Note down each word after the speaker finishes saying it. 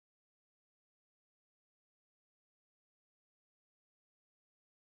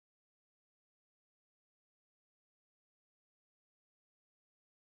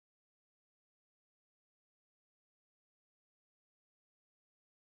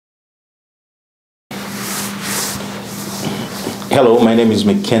Hello, my name is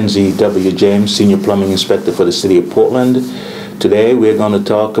Mackenzie W. James, Senior Plumbing Inspector for the City of Portland. Today we're going to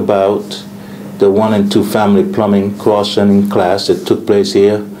talk about the 1 and 2 family plumbing cross-training class that took place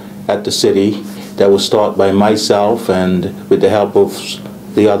here at the city that was taught by myself and with the help of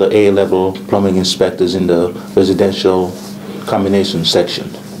the other A-level plumbing inspectors in the residential combination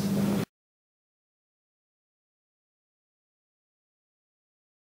section.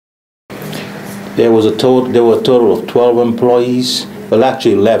 There were a total of 12 employees, well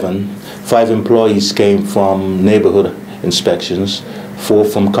actually 11. 5 employees came from neighborhood inspections, 4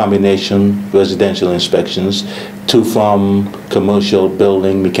 from combination residential inspections, 2 from commercial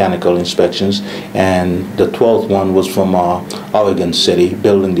building mechanical inspections, and the 12th one was from our Oregon City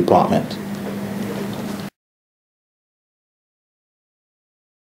Building Department.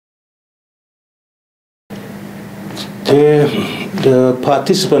 The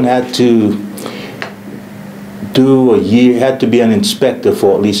participant had to do a year, had to be an inspector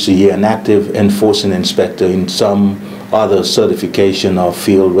for at least a year, an active enforcing inspector in some other certification or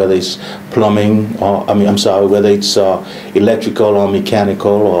field, whether it's plumbing or, whether it's electrical or mechanical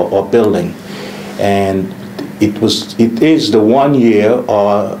or building. And it is the 1 year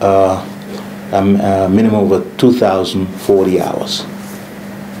or a minimum of 2,040 hours.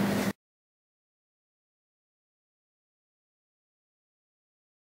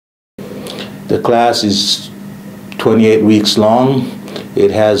 The class is 28 weeks long.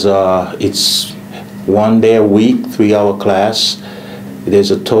 It has it's 1 day a week, 3-hour class. There's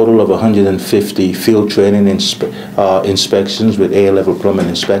a total of 150 field training inspections with A-level plumbing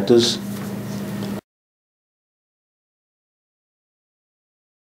inspectors.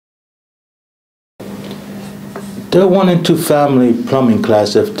 The 1 and 2 family plumbing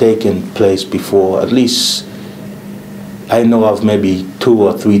class have taken place before, at least I know of maybe 2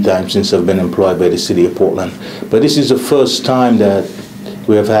 or 3 times since I've been employed by the City of Portland. But this is the first time that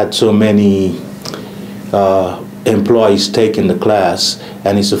we have had so many employees taking the class,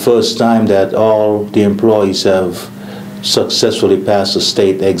 and it's the first time that all the employees have successfully passed the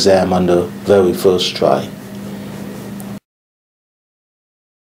state exam on the very first try.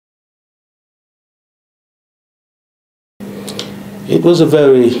 It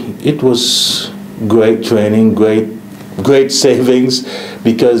was great training, great savings,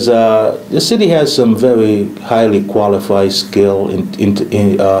 because the city has some very highly qualified, skilled,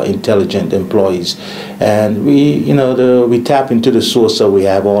 intelligent employees, and we tap into the source that we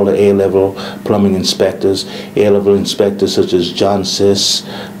have all the A-level plumbing inspectors, A-level inspectors such as John Sis,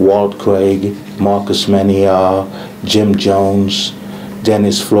 Walt Craig, Marcus Maniar, Jim Jones,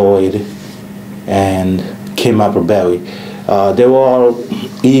 Dennis Floyd, and Kim Appleberry. They were all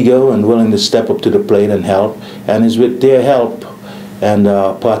eager and willing to step up to the plate and help, and it's with their help and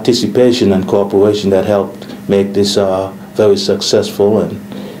participation and cooperation that helped make this very successful and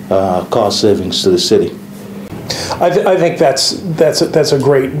cost savings to the city. I think that's a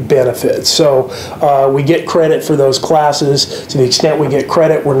great benefit. So we get credit for those classes. To the extent we get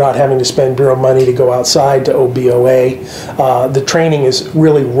credit, we're not having to spend Bureau money to go outside to OBOA. The training is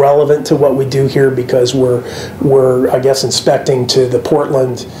really relevant to what we do here because we're I guess inspecting to the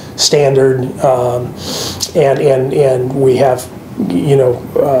Portland standard, and we have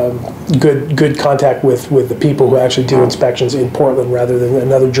good contact with the people who actually do inspections in Portland rather than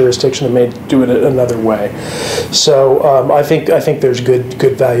another jurisdiction that may do it another way. So I think there's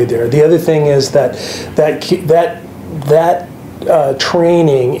good value there. The other thing is that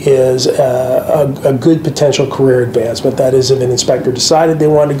training is a good potential career advancement. That is, if an inspector decided they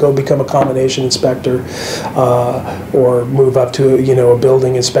wanted to go become a combination inspector or move up to a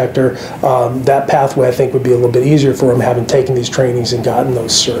building inspector, that pathway I think would be a little bit easier for them having taken these trainings and gotten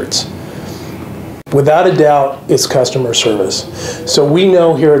those certs. Without a doubt, it's customer service. So we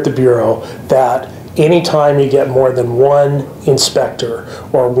know here at the Bureau that anytime you get more than 1 inspector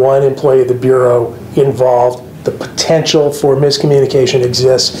or 1 employee of the Bureau involved, the potential for miscommunication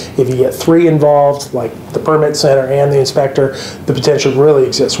exists. If you get 3 involved, like the permit center and the inspector, the potential really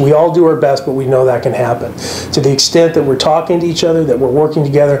exists. We all do our best, but we know that can happen. To the extent that we're talking to each other, that we're working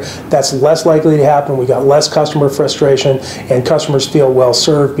together, that's less likely to happen. We got less customer frustration, and customers feel well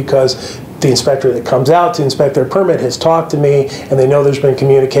served because the inspector that comes out to inspect their permit has talked to me, and they know there's been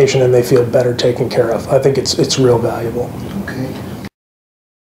communication, and they feel better taken care of. I think it's real valuable. Okay.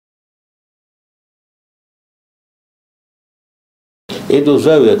 It was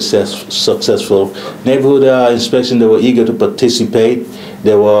very successful. Neighborhood inspection, they were eager to participate.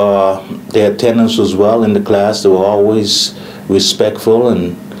 Their attendance was well in the class. They were always respectful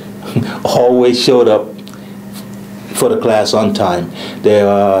and always showed up for the class on time.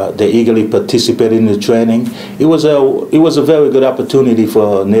 They eagerly participated in the training. It was a very good opportunity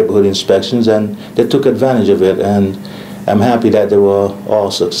for neighborhood inspections, and they took advantage of it, and I'm happy that they were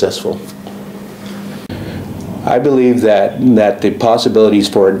all successful. I believe that the possibilities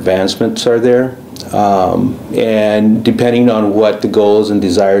for advancements are there. And depending on what the goals and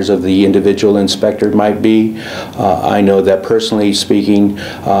desires of the individual inspector might be, I know that personally speaking,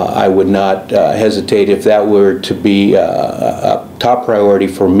 I would not hesitate if that were to be a top priority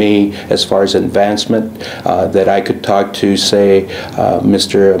for me as far as advancement, that I could talk to, say,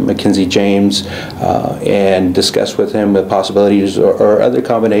 Mr. Mackenzie James and discuss with him the possibilities or other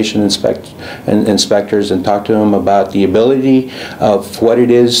combination inspectors and talk to him about the ability of what it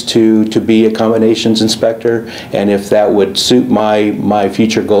is to be a combinations inspector, and if that would suit my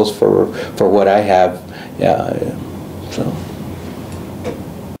future goals for what I have. So.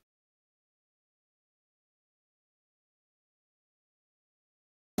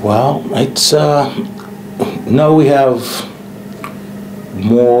 Well, it's now we have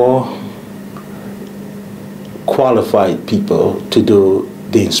more qualified people to do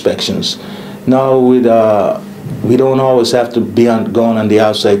the inspections. Now we don't always have to be going on the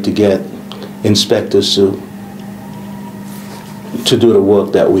outside to get inspectors to do the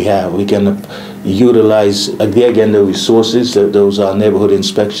work that we have. We can utilize again the resources that those are neighborhood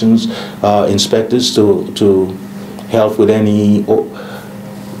inspectors to help with any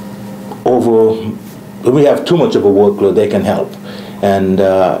when we have too much of a workload, they can help, and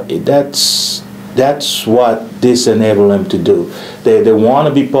that's what this enables them to do. They want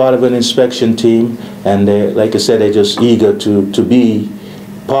to be part of an inspection team, and they, like I said, they're just eager to be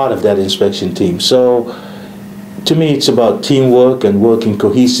part of that inspection team. So to me, it's about teamwork and working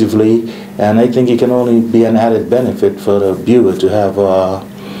cohesively, and I think it can only be an added benefit for the Bureau to have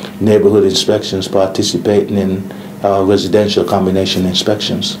neighborhood inspections participating in residential combination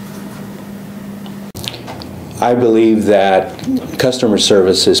inspections. I believe that customer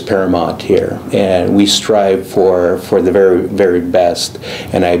service is paramount here, and we strive for the very, very best.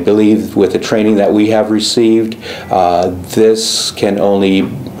 And I believe with the training that we have received, this can only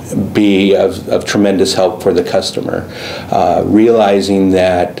be of tremendous help for the customer. Realizing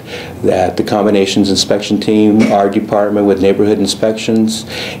that the combinations inspection team, our department with neighborhood inspections,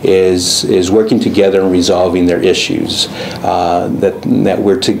 is working together and resolving their issues. That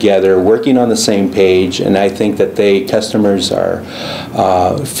we're together working on the same page, and I think that customers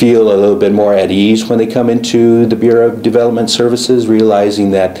feel a little bit more at ease when they come into the Bureau of Development Services,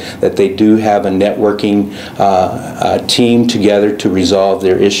 realizing that they do have a networking team together to resolve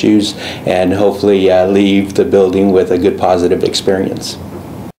their issues and hopefully leave the building with a good positive experience.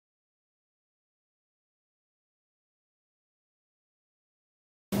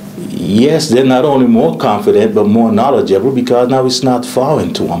 Yes, they're not only more confident, but more knowledgeable, because now it's not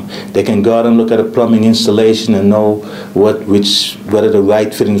foreign to them. They can go out and look at a plumbing installation and know whether the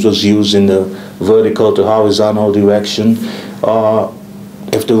right fittings was used in the vertical to horizontal direction, or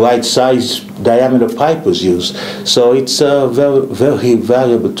if the right size diameter pipe was used. So it's a very, very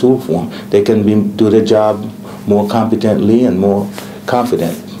valuable tool for them. They can do their job more competently and more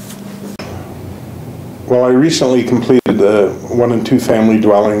confident. Well, I recently completed the 1 and 2 family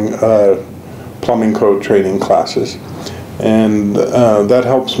dwelling plumbing code training classes, and that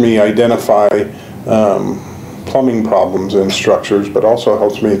helps me identify plumbing problems in structures, but also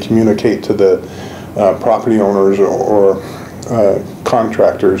helps me communicate to the property owners or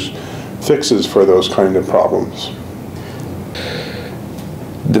contractors fixes for those kind of problems.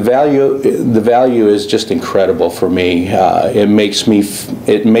 The value is just incredible for me. It makes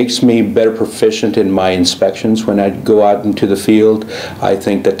me better proficient in my inspections when I go out into the field. I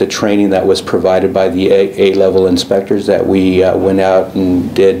think that the training that was provided by the A-level inspectors that we went out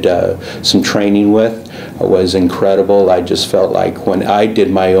and did some training with was incredible. I just felt like when I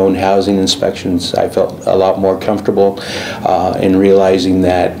did my own housing inspections, I felt a lot more comfortable in realizing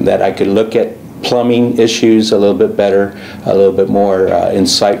that I could look at plumbing issues a little bit better, a little bit more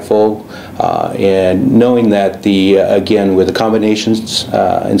insightful, and knowing that again, with the combinations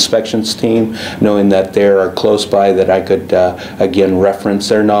inspections team, knowing that they are close by, that I could again reference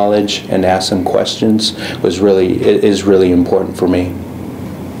their knowledge and ask them questions is really important for me.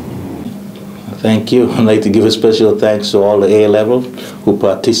 Thank you. I'd like to give a special thanks to all the A-level who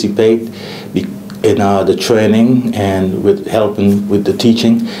participate in the training and with helping with the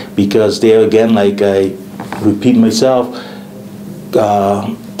teaching, because there again, like I repeat myself,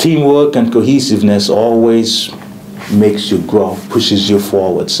 teamwork and cohesiveness always makes you grow, pushes you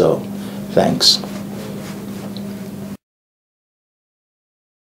forward. So thanks.